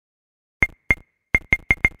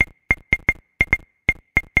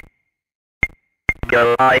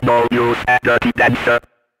Girl, I know you're a dirty dancer.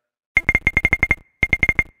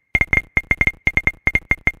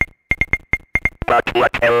 But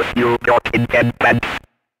what else you got in them pants?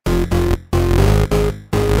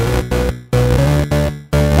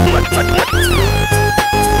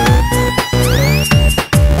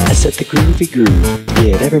 I set the groovy groove,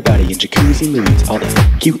 get everybody in jacuzzi moods. All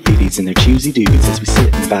the cute ladies and their choosy dudes as we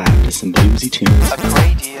sit and vibe to some bluesy tunes.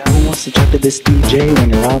 Acradian. Who wants to talk to this DJ when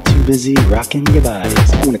you're all too busy rocking your bodies?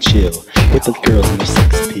 I wanna chill with the girls and their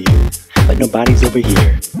sex appeal, but nobody's over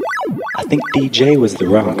here. I think DJ was the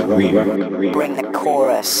wrong career. Bring the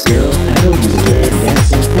chorus. Girl, I know you're a dirty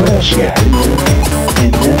dancer. What else you got in them pants?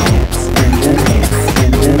 In them pants, in them pants,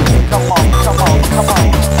 in them pants. Come on, come on, come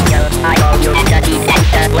on. Girl, I know you're a dirty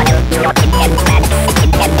dancer. What else you got in them pants?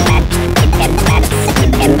 In them pants, in them pants,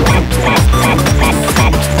 in them pants,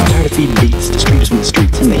 I'm tired of feeding beats to strangers from the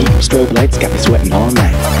streets and the heat. Strobe lights got me sweating all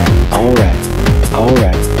night. Alright,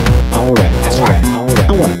 alright, alright, alright, alright.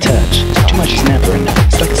 I wanna touch, too much is never enough.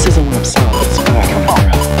 It's like a sizzle when I'm solid, it's fire coming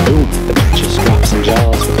around. Boom, the beat just drops some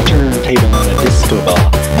jaws with a turntable and a disco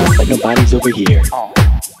ball. But nobody's over here.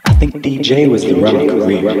 I think DJ was the wrong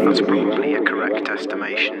career. That's probably a correct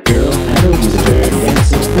estimation. Girl, I know you're a dirty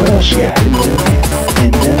dancer. What else you got in them pants?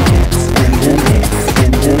 In them pants, in them pants,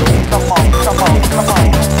 in them pants. Come on, come on, come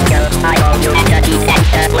on. girl, I know you're a dirty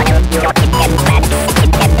dancer. What else you got in them pants?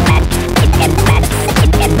 In them pants, in them pants,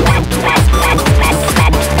 in them pants,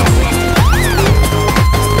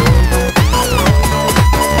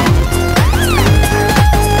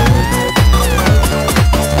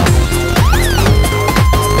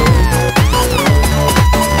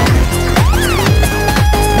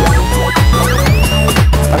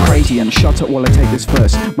 Acradian, shut up while I take this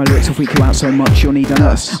verse. My lyrics will freak you out so much you'll need a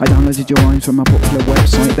nurse. I downloaded your rhymes from a popular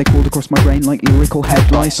website. They crawled across my brain like lyrical head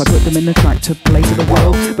lice. I put them in the track to play to the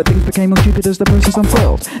world, but things became more stupid as the process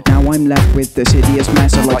unfurled. Now I'm left with this hideous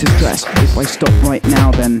mess I'd like to stress. If I stop right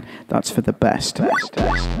now, then that's for the best.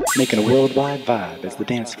 Making a worldwide vibe as the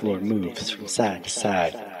dance floor moves from side to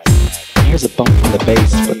side. Here's a bump from the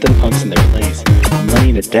bass, put them punks in their place. I'm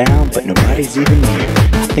laying it down, but nobody's even near.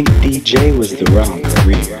 I think DJ was the wrong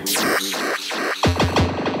career.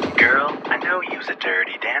 Girl, I know you's a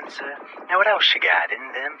dirty dancer. Now what else you got in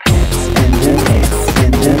them pants? In them pants,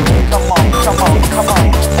 in them pants. Come on, come on, come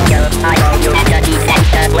on. girl, I know you're a dirty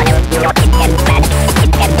dancer. What else you got in them pants?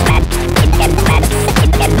 In them pants, in them pants,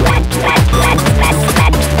 in them pants.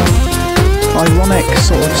 Ironic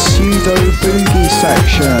sort of pseudo boogie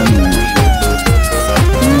section.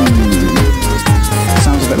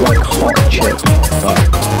 Sounds a bit like Hot Chip, but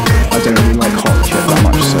I don't really like Hot Chip that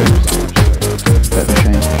much, so bit of a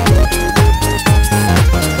shame.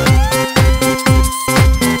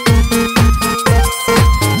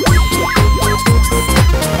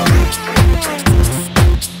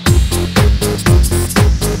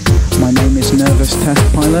 My name is Nervous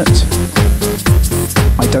Test Pilot.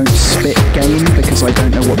 I don't spit game because I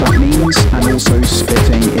don't know what that means, and also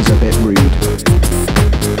spitting is a bit rude.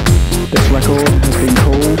 This record has been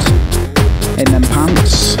called In Them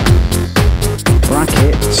Pants,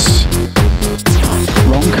 brackets,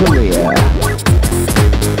 Wrong Career,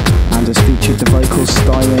 and has featured the vocal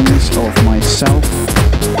stylings of myself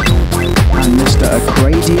and Mr.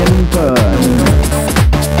 Acradian Burn.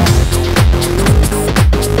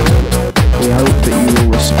 We hope that you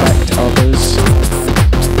will respect others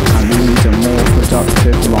and lead a more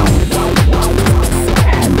productive life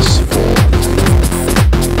henceforth.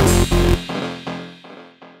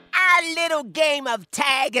 Our little game of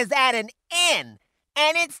tag is at an end,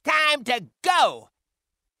 and it's time to go.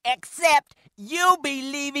 Except you'll be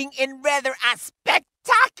leaving in rather a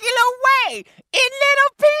spectacular way.